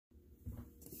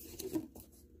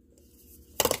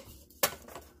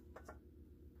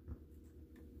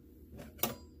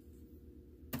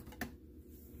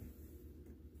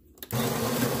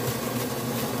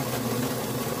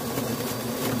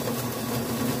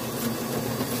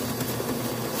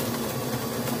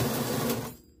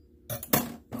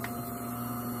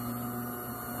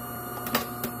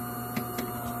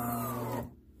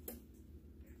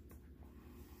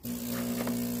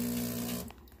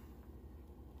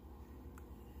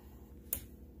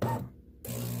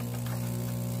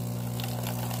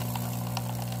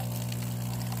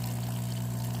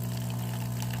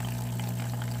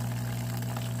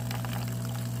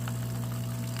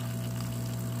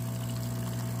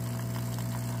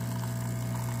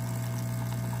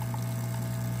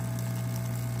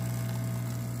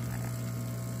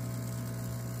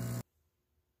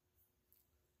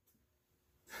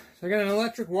So I got an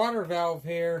electric water valve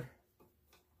here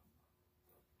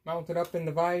mounted up in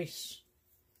the vise.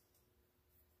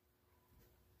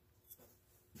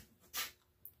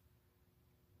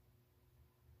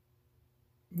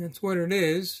 And that's what it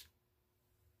is.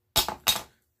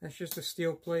 That's just a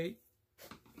steel plate,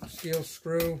 steel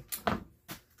screw.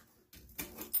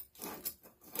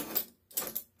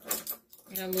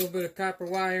 Got a little bit of copper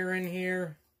wire in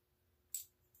here.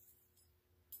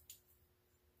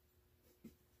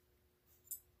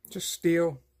 Just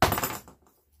steel.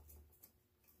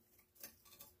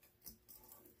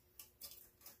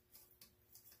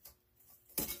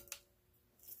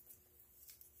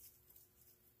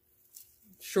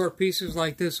 Short pieces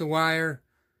like this of wire.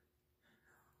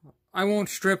 I won't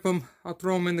strip them. I'll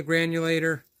throw them in the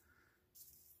granulator.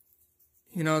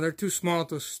 You know, they're too small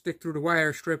to stick through the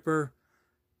wire stripper.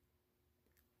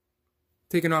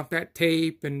 Taking off that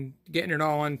tape and getting it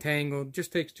all untangled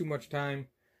just takes too much time.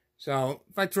 So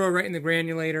if I throw it right in the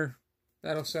granulator,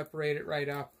 that'll separate it right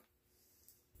up.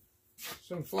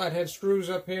 Some flathead screws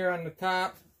up here on the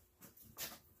top.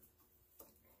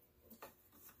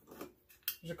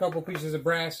 There's a couple pieces of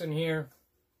brass in here.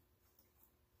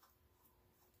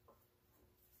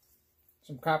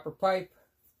 Some copper pipe.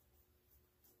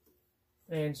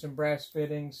 And some brass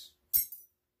fittings.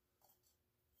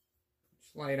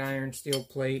 Light iron steel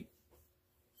plate.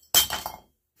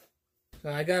 So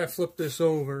I gotta flip this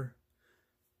over.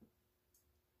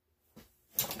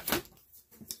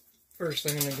 First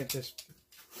I'm gonna get this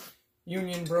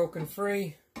union broken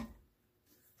free.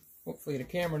 Hopefully the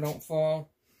camera don't fall.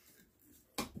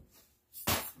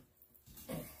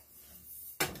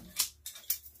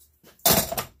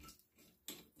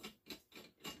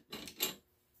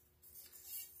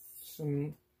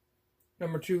 Some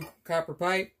number 2 copper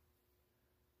pipe.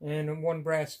 And 1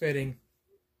 brass fitting.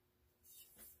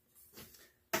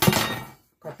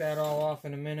 Cut that all off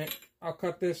in a minute. I'll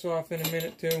cut this off in a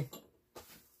minute too.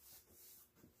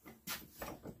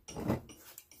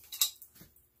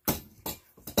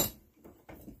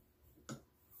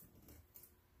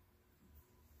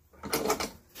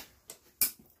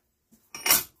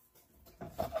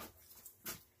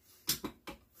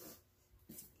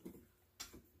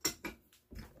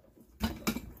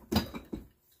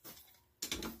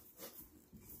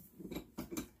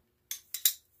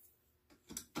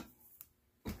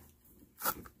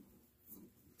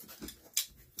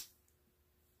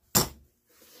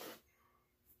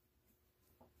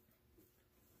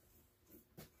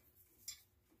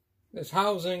 This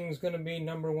housing is going to be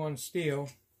number 1 steel.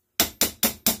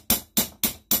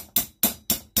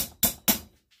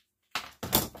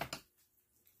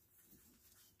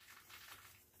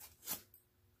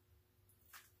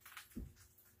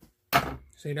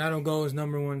 See, that'll go as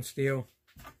number 1 steel.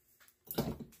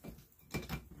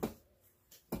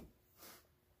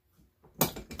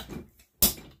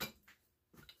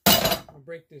 I'll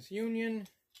break this union.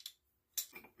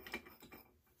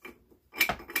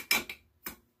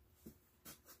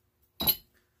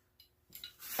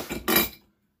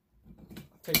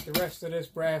 Take the rest of this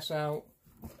brass out.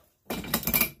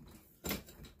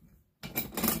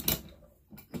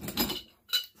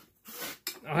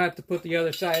 I'll have to put the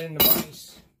other side in the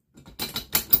vise.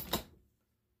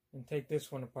 And take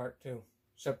this one apart too.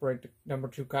 Separate the number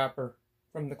 2 copper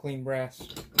from the clean brass.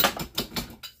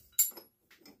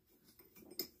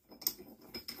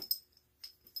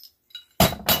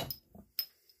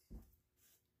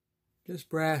 Just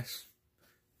brass.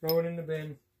 Throw it in the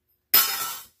bin.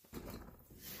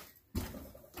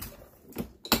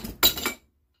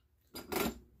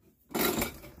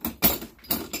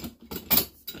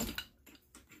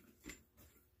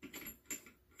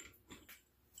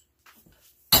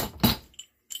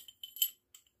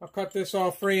 I'll cut this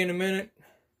all free in a minute.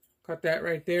 Cut that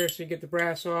right there so you get the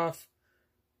brass off.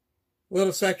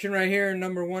 Little section right here,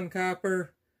 number 1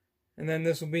 copper. And then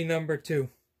this will be number 2.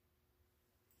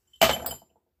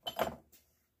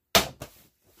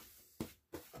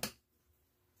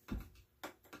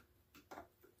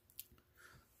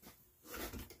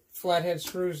 Flathead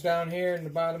screws down here in the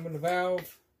bottom of the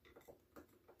valve.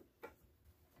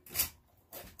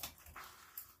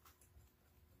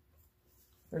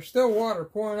 There's still water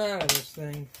pouring out of this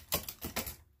thing.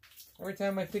 Every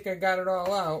time I think I got it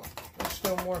all out, there's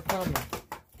still more coming.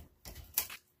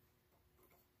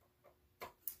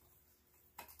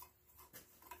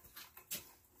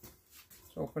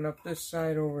 Let's open up this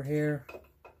side over here.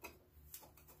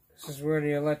 This is where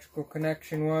the electrical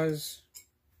connection was.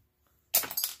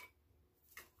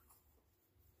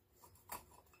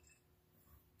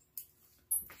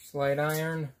 Light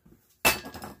iron.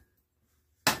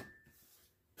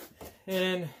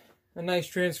 And a nice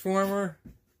transformer.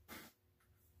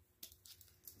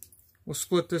 We'll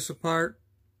split this apart.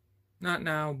 Not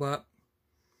now, but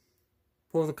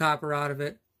pull the copper out of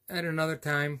it at another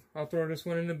time. I'll throw this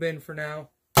one in the bin for now.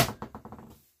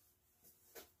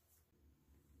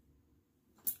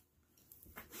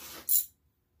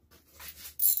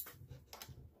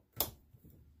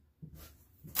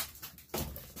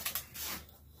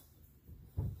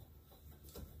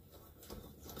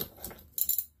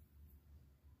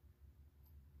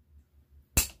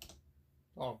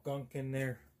 All gunk in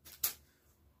there.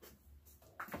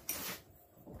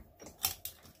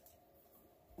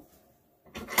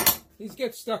 These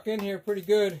get stuck in here pretty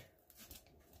good.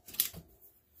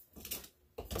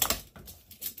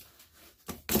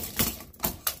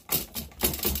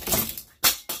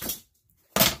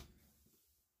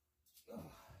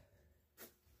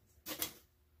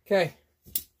 Okay.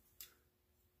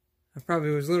 I probably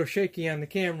was a little shaky on the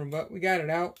camera, but we got it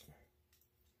out.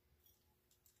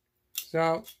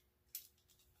 So,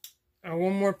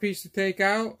 one more piece to take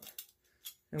out,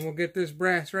 and we'll get this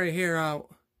brass right here out.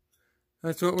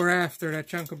 That's what we're after, that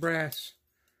chunk of brass.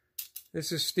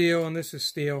 This is steel, and this is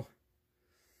steel.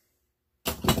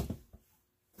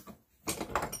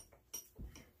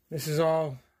 This is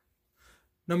all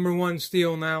 #1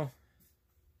 steel now.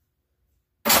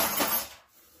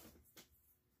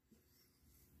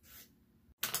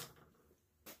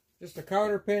 Just a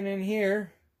counter pin in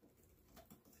here.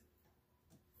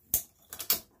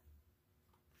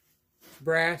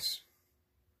 Brass.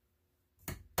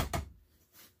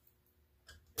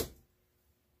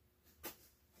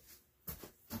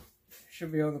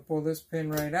 Should be able to pull this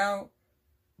pin right out.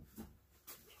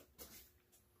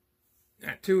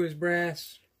 That too is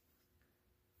brass.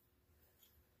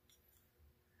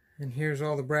 And here's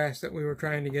all the brass that we were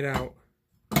trying to get out.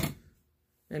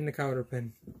 And the counter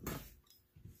pin.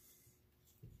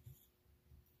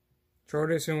 Throw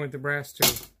this in with the brass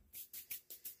too.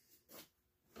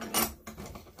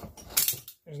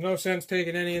 There's no sense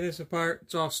taking any of this apart.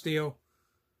 It's all steel.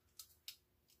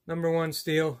 #1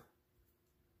 steel.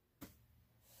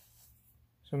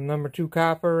 Some #2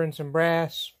 copper and some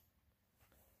brass.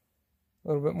 A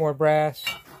little bit more brass.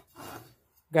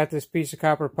 Got this piece of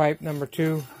copper pipe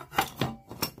 #2.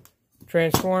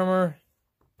 Transformer.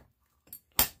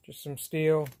 Just some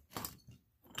steel.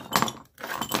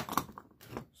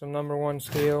 Some #1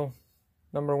 steel.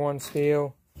 #1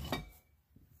 steel.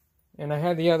 And I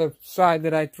had the other side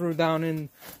that I threw down in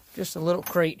just a little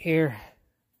crate here.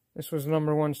 This was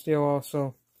 #1 steel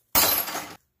also.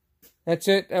 That's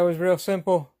it. That was real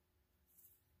simple.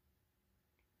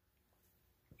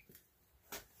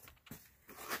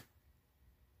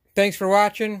 Thanks for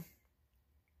watching.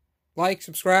 Like,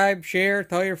 subscribe, share,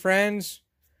 tell your friends.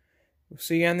 We'll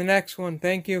see you on the next one.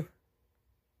 Thank you.